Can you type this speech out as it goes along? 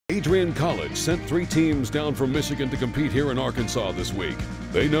Adrian College sent 3 teams down from Michigan to compete here in Arkansas this week.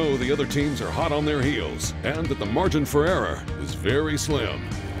 They know the other teams are hot on their heels and that the margin for error is very slim.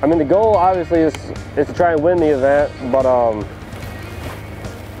 I mean, the goal obviously is to try and win the event, but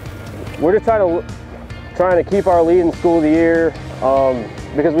we're just trying to keep our lead in school of the year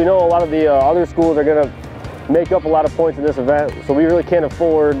because we know a lot of the other schools are going to make up a lot of points in this event, so we really can't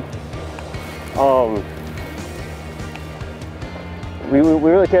afford we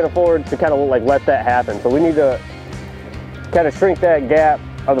really can't afford to kind of like let that happen. So we need to kind of shrink that gap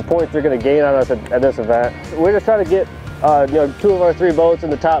of the points they're going to gain on us at this event. We're just trying to get 2 of our 3 boats in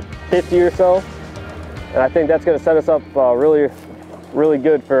the top 50 or so, and I think that's going to set us up really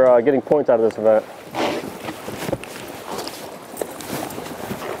good for getting points out of this event.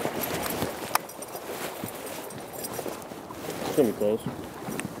 It's going to be close.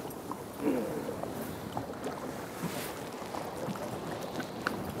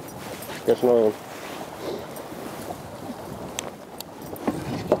 Guess another one.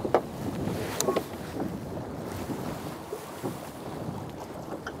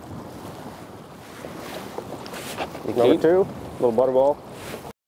 Number 2, little butterball.